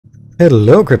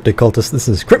Hello, Cryptic Cultists, this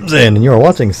is Crimson, and you are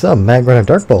watching some Magrunner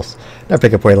Dark Pulse. Now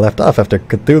pick up where we left off after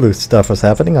Cthulhu stuff was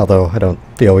happening, although I don't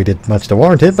feel we did much to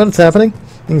warrant it, but it's happening.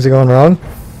 Things are going wrong,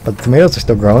 but the tomatoes are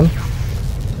still growing.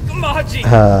 Maji!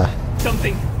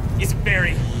 Something is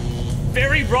very,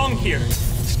 very wrong here.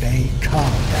 Stay calm,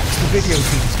 Dax. The video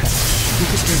feed is coming.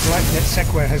 Lucas's LifeNet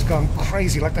secware has gone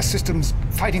crazy, like the system's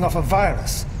fighting off a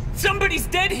virus. Somebody's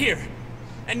dead here!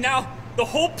 And now, the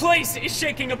whole place is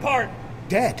shaking apart!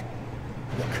 Dead?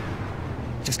 Look,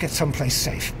 just get someplace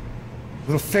safe.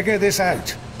 We'll figure this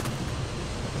out.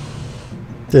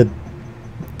 Did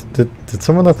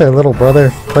someone let their little brother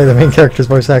play the main character's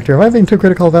voice actor? Am I being too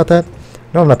critical about that?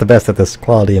 No, I'm not the best at this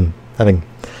quality and having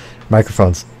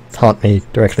microphones haunt me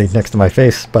directly next to my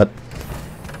face, but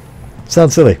it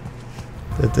sounds silly.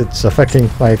 It's affecting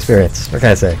my experience. What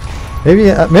can I say?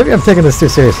 Maybe I'm taking this too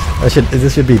serious.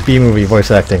 This should be B-movie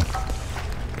voice acting.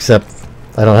 Except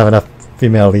I don't have enough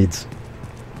female leads.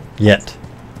 Yet.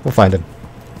 We'll find him.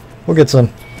 We'll get some.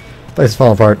 Place is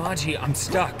falling apart. Maji, I'm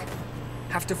stuck.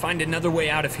 Have to find another way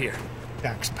out of here.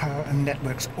 Dax, power and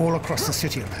networks all across the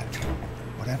city are out.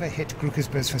 Whatever hit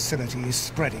Grukasber's facility is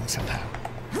spreading somehow.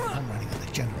 I'm running on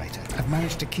the generator. I've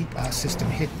managed to keep our system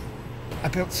hidden. I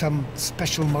built some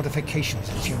special modifications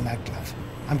into your magglove.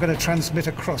 I'm going to transmit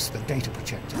across the data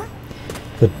projector.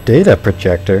 The data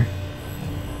projector?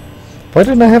 Why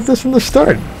didn't I have this from the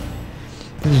start?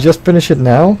 Did you just finish it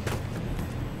now?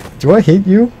 Do I hate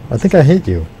you? I think I hate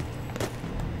you.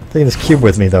 Taking this cube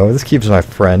with me though. This cube's my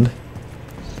friend.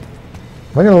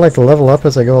 Am I gonna like to level up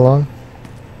as I go along?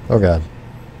 Oh god.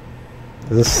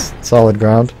 Is this solid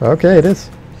ground? Okay, it is.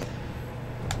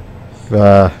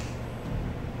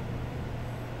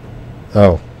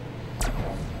 Oh.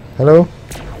 Hello?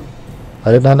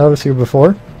 I did not notice you before.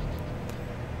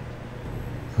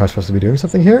 Am I supposed to be doing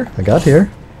something here? I got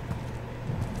here.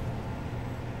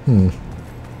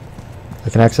 I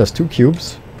can access 2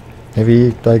 cubes.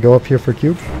 Maybe I go up here for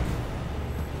cube?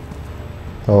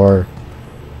 Or...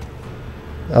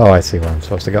 oh, I see where I'm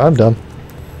supposed to go. I'm dumb.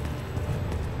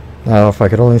 Now, if I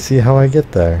could only see how I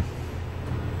get there.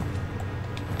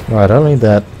 Alright, I don't need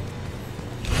that.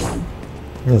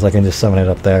 Means I can just summon it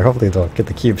up there. Hopefully they'll get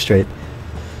the cube straight.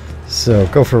 So,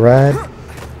 go for a ride.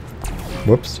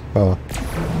 Whoops. Oh.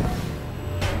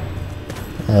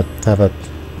 Have a...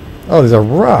 oh, these are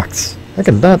rocks! I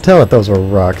could not tell that those were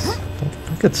rocks.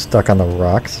 Don't get stuck on the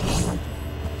rocks.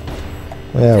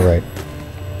 Yeah, right.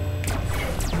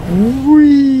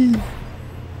 Whee!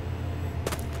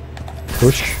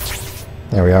 Push.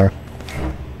 There we are.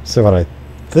 So what I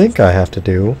think I have to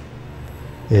do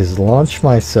is launch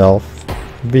myself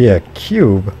via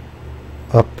cube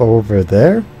up over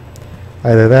there.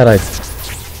 Either that I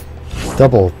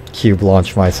double cube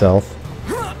launch myself,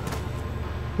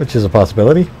 which is a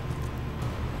possibility.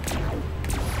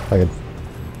 If I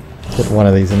could hit one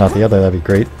of these and not the other, that'd be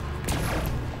great.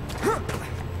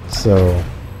 So,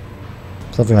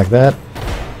 something like that.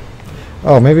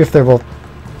 Oh, maybe if they're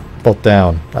both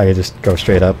down, I could just go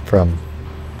straight up from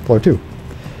floor 2.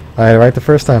 I had it right the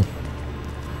first time.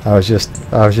 I was just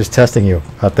testing you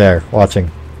out there, watching.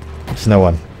 Just no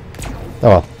one. Oh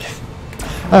well.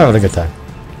 I'm having a good time.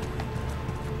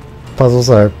 Puzzles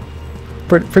are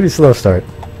pretty slow start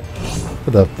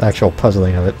for the actual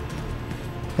puzzling of it.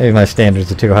 Maybe my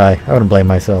standards are too high. I wouldn't blame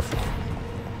myself.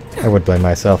 I would blame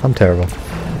myself. I'm terrible.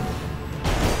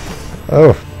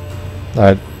 Oh.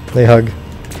 Alright. They hug.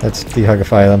 Let's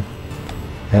dehugify them.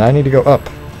 And I need to go up.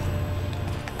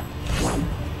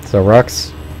 So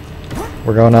rocks.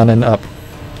 We're going on an up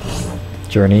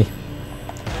journey.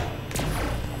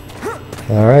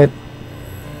 Alright.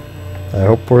 I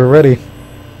hope we're ready.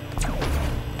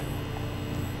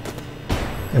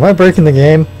 Am I breaking the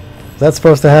game? Is that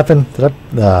supposed to happen? Did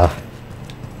I...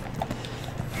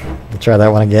 We'll try that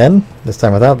one again. This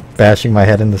time without bashing my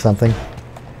head into something.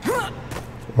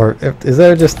 Or is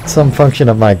there just some function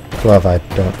of my glove I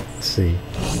don't see?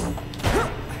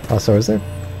 Also, is there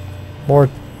more...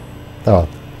 oh.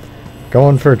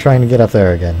 Going for trying to get up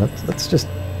there again. Let's just...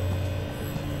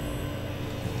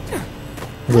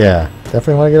 yeah,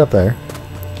 definitely want to get up there.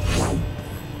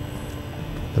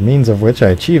 The means of which I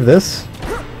achieve this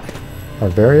are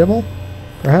variable,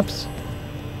 perhaps?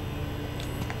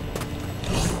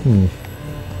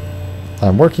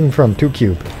 I'm working from 2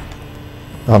 cube.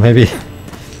 Oh, maybe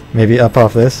up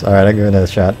off this? Alright, I'll give it another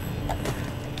shot.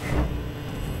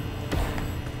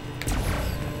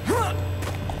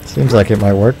 Seems like it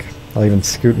might work. I'll even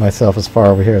scoot myself as far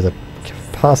over here as I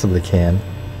possibly can.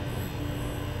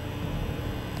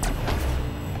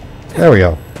 There we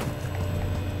go.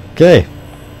 Okay.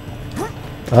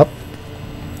 Up.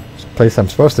 Place I'm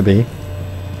supposed to be.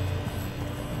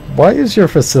 Why is your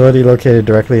facility located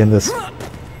directly in this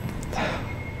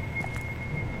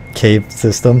cave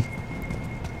system?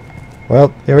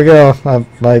 Well, here we go.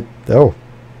 Oh.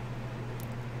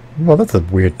 Well, that's a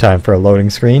weird time for a loading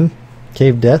screen.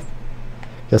 Cave death.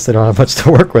 Guess they don't have much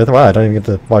to work with. Wow, I don't even get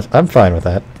to watch. I'm fine with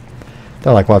that.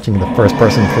 Don't like watching the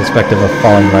first-person perspective of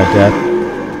falling to my death.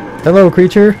 Hello,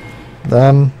 creature.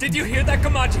 Did you hear that,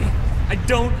 Kamaji? I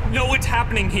don't know what's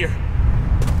happening here.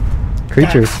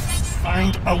 Creature.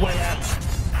 Find a way out.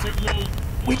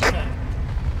 We can.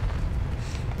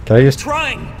 Can I just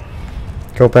Trying.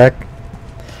 go back?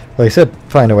 Well, he said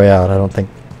find a way out. I don't think...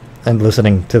 And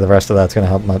listening to the rest of that's going to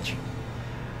help much.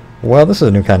 Well, this is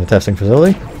a new kind of testing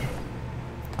facility.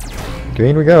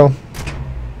 Green we go.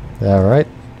 Alright.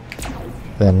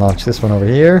 Then launch this one over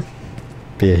here.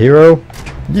 Be a hero.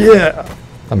 Yeah!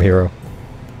 I'm a hero.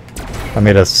 I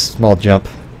made a small jump.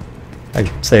 I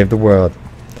saved the world.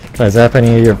 Can I zap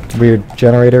any of your weird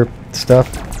generator stuff?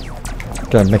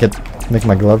 Can I make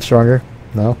my glove stronger?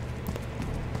 No?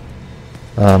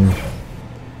 Do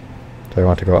I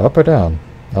want to go up or down?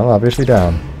 Well, obviously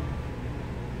down.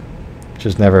 Which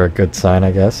is never a good sign,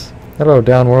 I guess. Hello,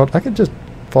 down world. I could just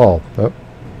fall. Oh.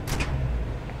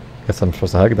 Guess I'm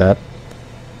supposed to hug that.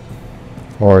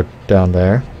 Or down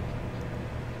there.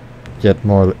 Get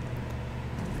more...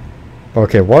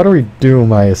 Okay, watery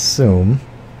doom, I assume.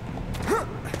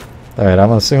 Alright, I'm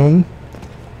gonna assume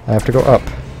I have to go up.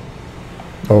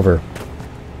 Over.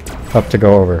 Up to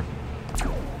go over.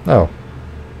 Oh.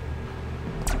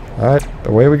 Alright,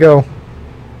 away we go.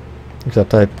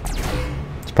 Except I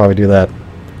should probably do that.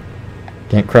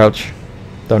 Can't crouch.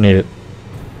 Don't need it.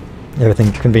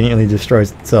 Everything conveniently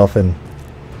destroys itself in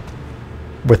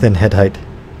within head height.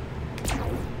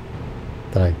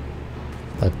 Oh.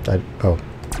 That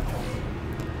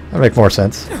would make more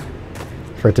sense.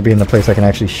 For it to be in the place I can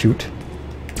actually shoot.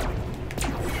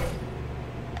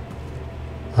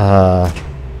 I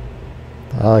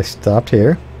stopped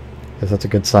here. Guess that's a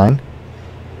good sign.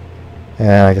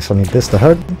 And I guess I'll need this to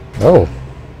hug. Oh.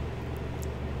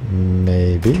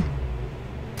 Maybe.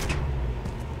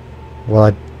 Well,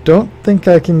 I don't think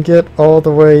I can get all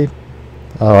the way...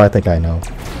 Oh, I think I know.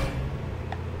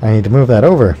 I need to move that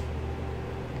over.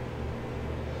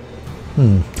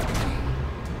 Is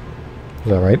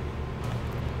that right?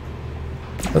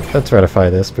 Let's ratify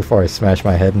this before I smash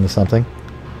my head into something.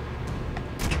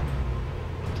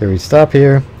 Okay, we stop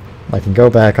here. I can go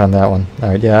back on that one.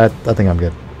 Alright, yeah, I think I'm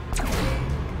good.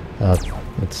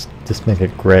 Let's just make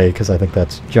it gray, because I think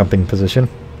that's jumping position.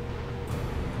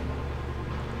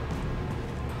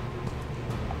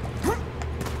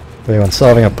 When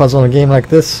solving a puzzle in a game like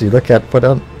this, you look at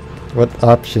what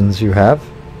options you have.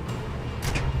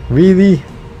 Really?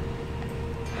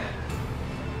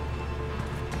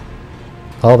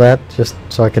 All that just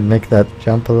so I can make that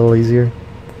jump a little easier?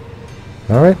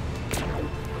 Alright.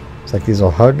 It's like these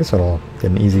will hug, so it'll get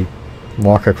an easy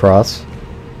walk across.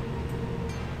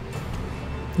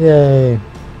 Yay!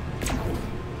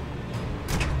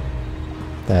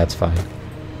 That's fine.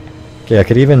 Okay, I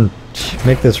could even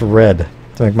make this red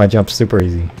to make my jump super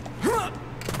easy.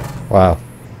 Wow.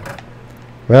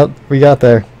 Well, we got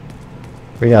there.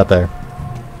 We got there.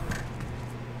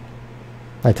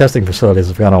 My testing facilities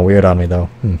have gone all weird on me, though.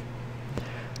 I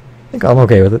think I'm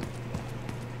okay with it.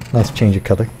 Nice change of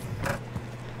color.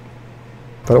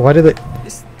 But why did they...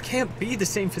 This can't be the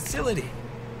same facility.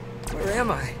 Where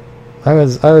am I? I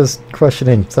was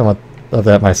questioning somewhat of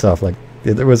that myself. Like,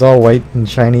 it was all white and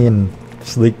shiny and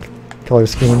sleek color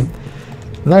scheme.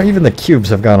 Now even the cubes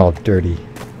have gone all dirty.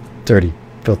 Dirty,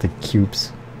 filthy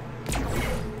cubes.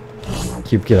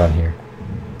 Cube, get on here.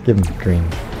 Give him green.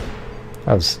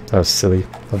 That was silly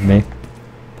of me.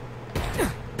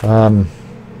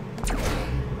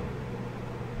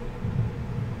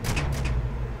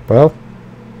 Well,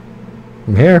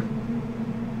 I'm here.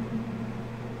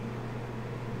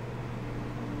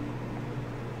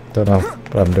 Don't know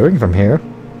what I'm doing from here.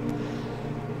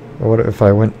 Or what if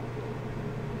I went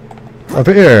up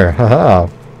here? Haha.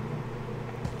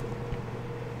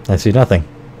 I see nothing.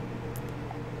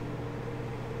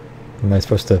 Am I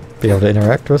supposed to be able to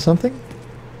interact with something?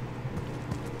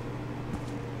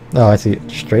 No, I see it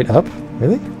straight up?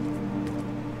 Really?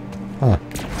 Huh.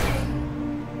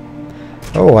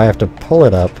 Oh, I have to pull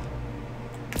it up.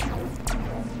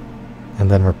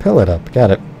 And then repel it up.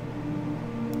 Got it.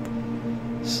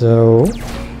 So...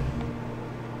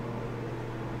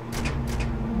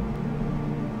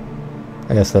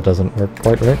 I guess that doesn't work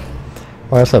quite right.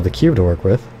 Well, I also have the cube to work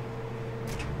with.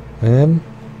 How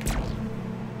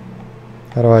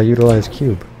do I utilize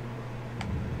cube?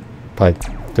 By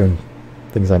doing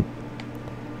things I'm...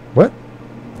 What?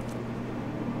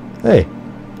 Hey.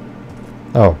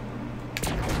 Oh.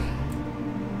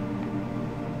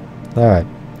 Alright.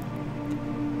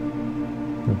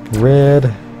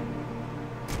 Red.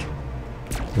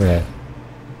 Red.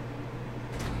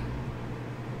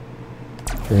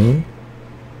 Green.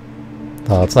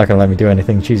 Oh, it's not gonna let me do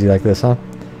anything cheesy like this, huh?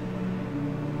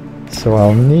 So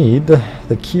I'll need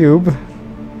the cube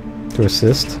to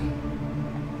assist.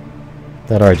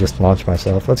 That or I just launched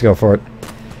myself. Let's go for it.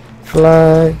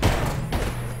 Fly!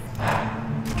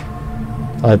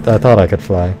 I thought I could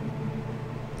fly.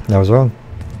 I was wrong.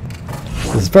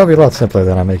 This is probably a lot simpler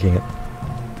than I'm making it.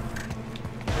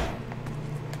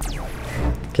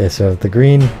 Okay, so the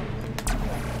green...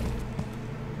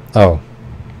 Oh.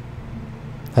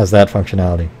 Has that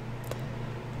functionality.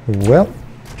 Well...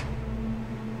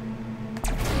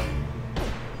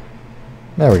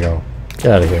 There we go.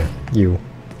 Get out of here, you.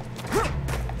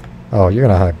 Oh, you're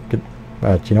gonna hug. Do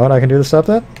you know what I can do to stop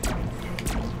that?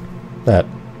 That.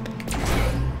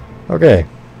 Okay.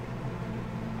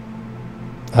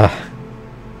 Ah.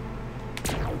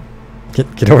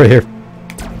 Get over here.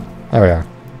 There we are.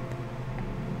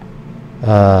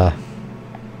 I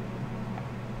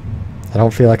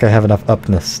don't feel like I have enough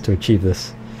upness to achieve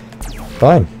this.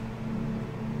 Fine.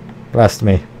 Blast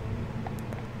me.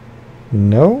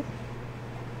 No?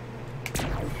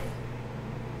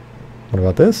 What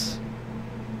about this?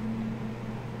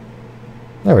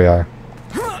 There we are.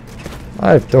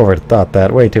 I've overthought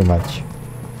that way too much.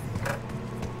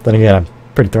 Then again, I'm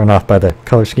pretty thrown off by the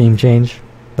color scheme change,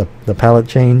 the palette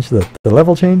change, the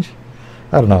level change.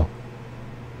 I don't know.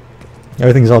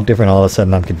 Everything's all different all of a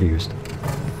sudden. I'm confused.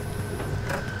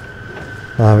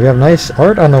 We have nice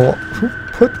art on the wall. Who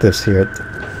put this here?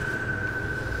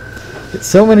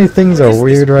 So many things are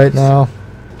weird right now.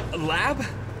 A lab?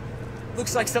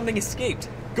 Looks like something escaped.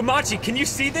 Gamachi, can you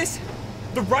see this?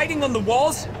 The writing on the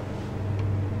walls?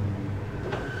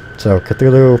 So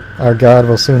Cthulhu, our god,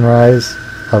 will soon rise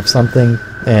of something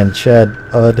and shed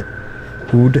ood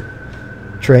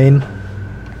train.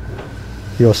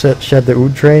 He will shed the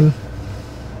ood train.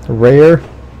 Rare.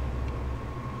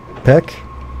 Peck.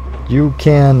 You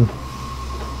can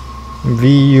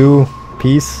VU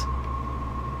peace.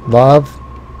 Love.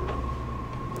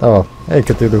 Oh, hey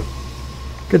Cthulhu.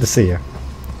 Good to see you.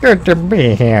 Good to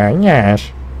be here,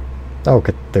 yes. Oh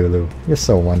Cthulhu, you're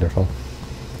so wonderful.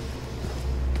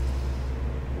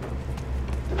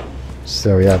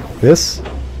 So we have this,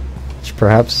 which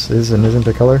perhaps is and isn't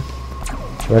a color.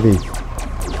 Should I be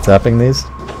zapping these?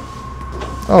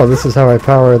 Oh, this is how I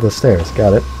power the stairs.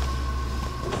 Got it.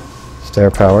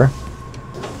 Stair power.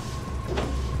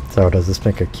 So does this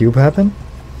make a cube happen?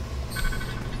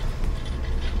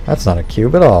 That's not a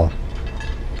cube at all.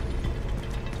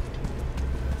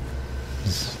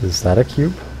 Is that a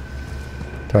cube?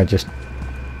 Do I just...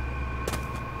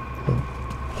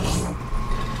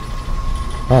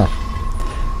 Huh.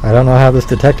 I don't know how this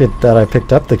detected that I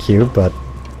picked up the cube, but...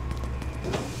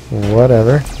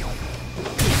 whatever.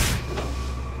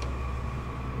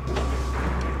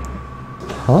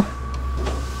 Huh?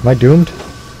 Am I doomed?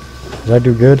 Did I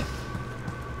do good?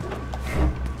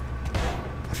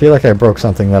 I feel like I broke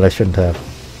something that I shouldn't have.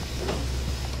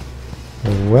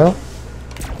 Well...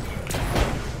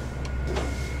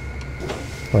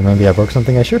 or maybe I broke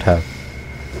something I should have.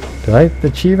 Did I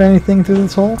achieve anything through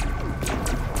this hole?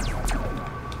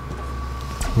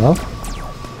 No?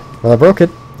 Well, I broke it.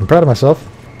 I'm proud of myself.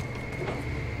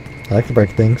 I like to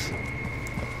break things.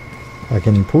 I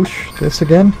can push this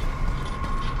again.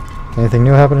 Anything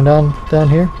new happening down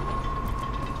here?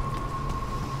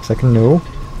 Second new.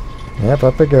 Yep,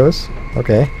 up it goes.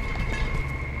 Okay.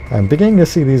 I'm beginning to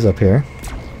see these up here.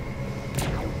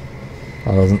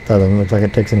 Oh, that doesn't look like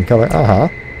it takes any color. Aha.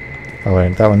 Oh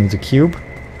wait, that one needs a cube.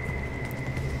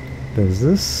 Does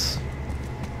this?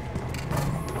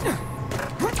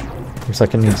 Looks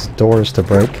like it needs doors to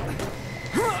break.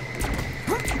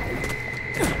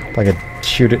 If I could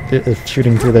shoot it, if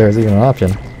shooting through there is even an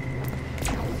option.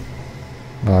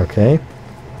 Okay.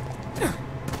 Is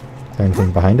there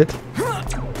anything behind it?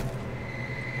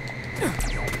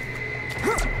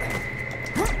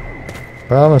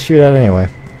 Well, I'm gonna shoot at it anyway.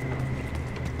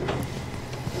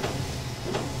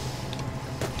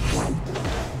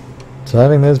 So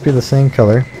having those be the same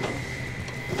color.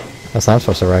 That's how I'm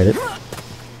supposed to write it.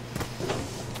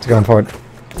 It's going for it.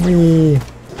 Whee!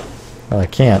 Well, I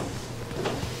can't.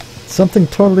 Something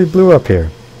totally blew up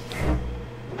here.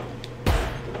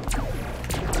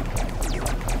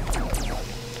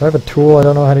 Do I have a tool I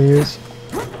don't know how to use?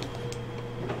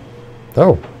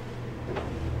 Oh.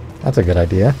 That's a good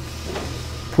idea.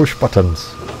 Push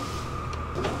buttons.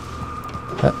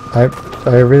 I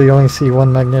really only see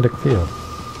one magnetic field.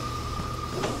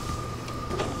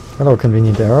 Hello,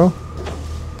 convenient arrow.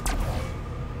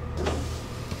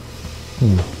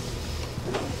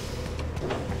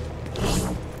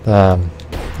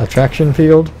 Attraction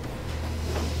field.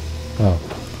 Oh.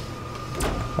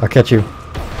 I'll catch you.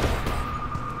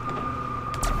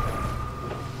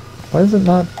 Why is it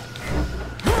not?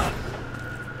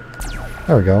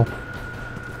 There we go.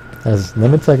 Has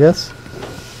limits, I guess.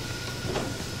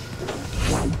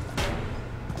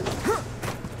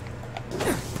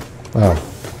 Oh.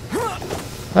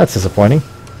 That's disappointing.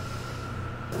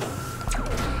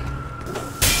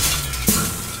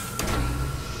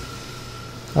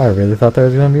 I really thought there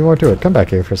was going to be more to it. Come back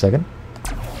here for a second.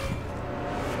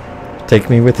 Take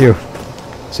me with you.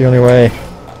 It's the only way.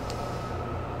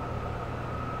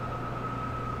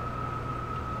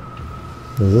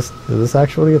 Is this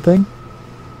actually a thing?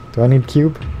 Do I need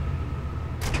cube?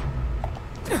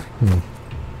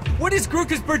 What is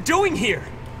Grukersberg doing here?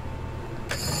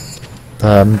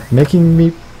 Making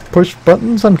me push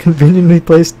buttons on conveniently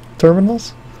placed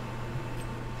terminals?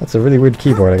 That's a really weird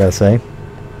keyboard, I gotta say.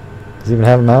 Does it even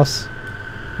have a mouse?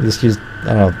 You just use,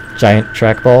 I don't know, giant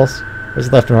trackballs?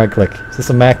 Where's left and right click? Is this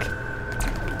a Mac?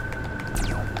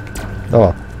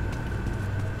 Oh.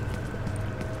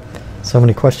 So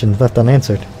many questions left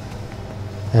unanswered.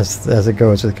 As it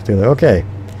goes with Cthulhu. Okay.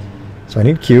 So I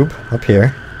need cube up here.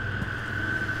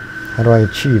 How do I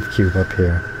achieve cube up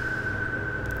here?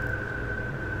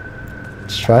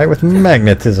 Let's try it with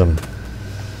magnetism.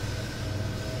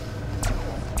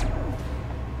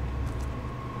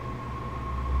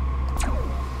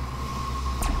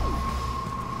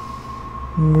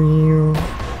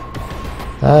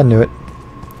 I knew it.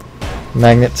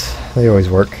 Magnets, they always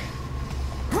work.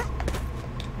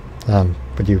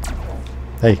 But you...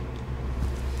 Hey.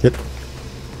 Get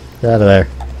out of there.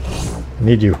 I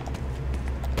need you.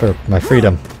 For my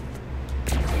freedom.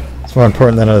 It's more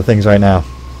important than other things right now.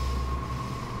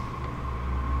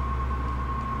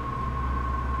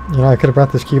 You know, I could have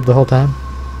brought this cube the whole time.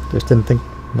 Just didn't think...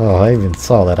 Oh, I even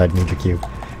saw that I'd need the cube.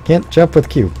 Can't jump with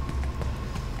cube.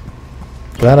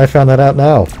 Glad I found that out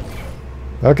now.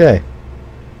 Okay.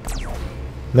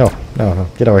 No.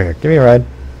 Get over here. Give me a ride.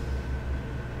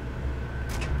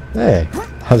 Hey.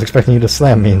 I was expecting you to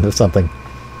slam me into something.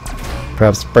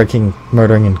 Perhaps breaking,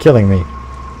 murdering, and killing me.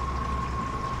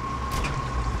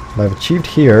 But I've achieved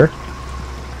here.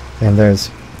 And there's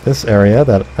this area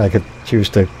that I could choose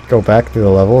to go back through the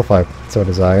level if I so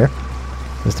desire.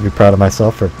 Just to be proud of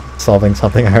myself for solving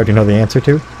something I already know the answer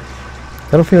to.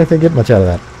 I don't feel like I get much out of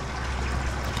that.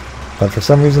 But for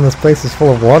some reason this place is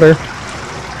full of water.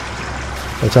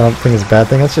 Which I don't think is a bad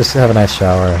thing. Let's just have a nice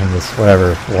shower in this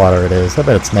whatever water it is. I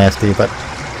bet it's nasty, but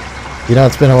you know,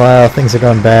 it's been a while, things are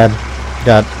going bad.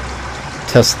 Got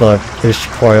Tesla-ish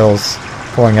coils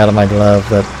pouring out of my glove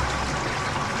that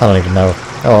I don't even know.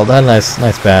 Oh, that nice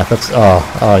bath. That's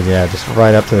oh yeah, just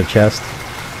right up to the chest.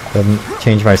 Doesn't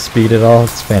change my speed at all.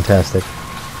 It's fantastic.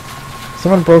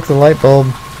 Someone broke the light bulb.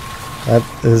 That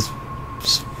is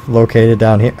located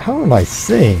down here. How am I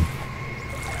seeing?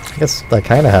 I guess I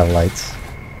kind of have lights.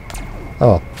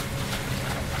 Oh.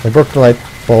 I broke the light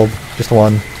bulb. Just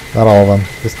one. Not all of them.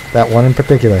 Just that one in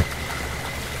particular.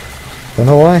 Don't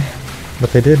know why,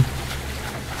 but they did.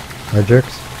 They're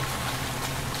jerks.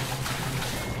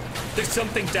 There's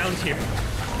something down here.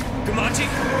 Gamachi?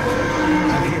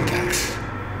 I'm here, Dax.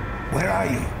 Where are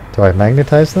you? Do I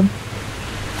magnetize them?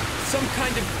 Some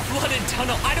kind of flooded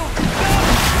tunnel. I don't...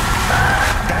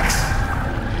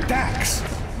 Dax!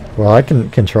 Well, I can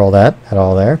control that at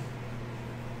all there.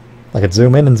 I could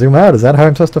zoom in and zoom out. Is that how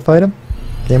I'm supposed to fight him?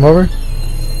 Game over?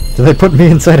 Did they put me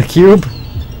inside a cube?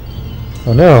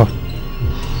 Oh no.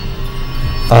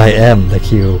 I am the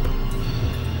cube.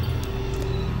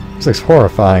 This looks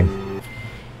horrifying.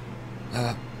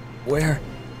 Where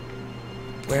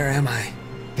am I?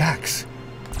 Dax,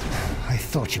 I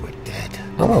thought you were dead.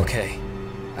 I'm okay.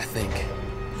 I think.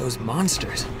 Those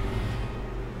monsters.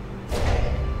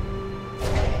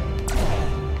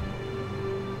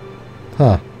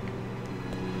 Huh.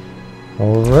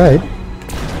 Alright.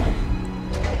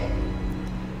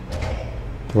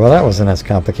 Well, that wasn't as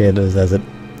complicated as it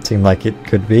seemed like it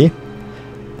could be.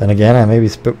 Then again, I may be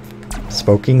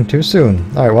spoking too soon.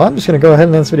 Alright, well, I'm just going to go ahead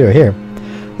and end this video here.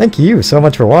 Thank you so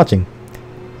much for watching.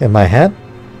 And my hat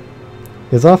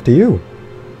is off to you.